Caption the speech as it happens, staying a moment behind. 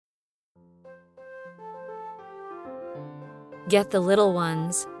Get the little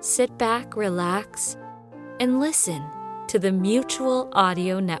ones, sit back, relax, and listen to the Mutual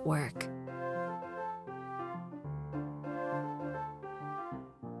Audio Network.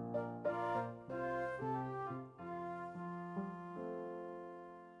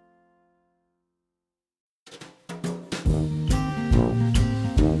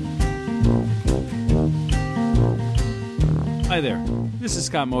 Hi there, this is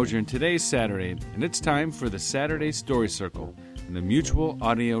Scott Mosier, and today's Saturday, and it's time for the Saturday Story Circle in the Mutual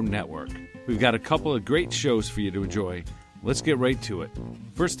Audio Network. We've got a couple of great shows for you to enjoy. Let's get right to it.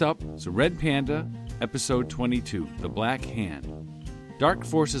 First up is Red Panda, Episode 22, The Black Hand. Dark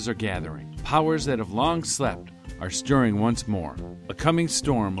forces are gathering. Powers that have long slept are stirring once more. A coming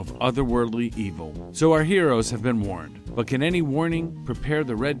storm of otherworldly evil. So our heroes have been warned. But can any warning prepare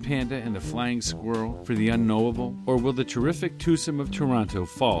the Red Panda and the Flying Squirrel for the unknowable? Or will the terrific twosome of Toronto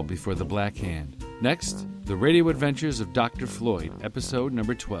fall before the Black Hand? Next, the radio adventures of Dr. Floyd, episode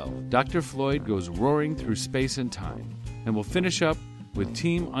number 12. Dr. Floyd goes roaring through space and time. And we'll finish up with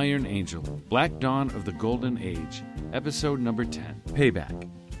Team Iron Angel, Black Dawn of the Golden Age, episode number 10, Payback.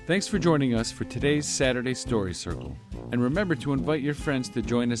 Thanks for joining us for today's Saturday Story Circle. And remember to invite your friends to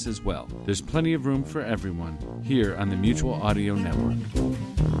join us as well. There's plenty of room for everyone here on the Mutual Audio Network.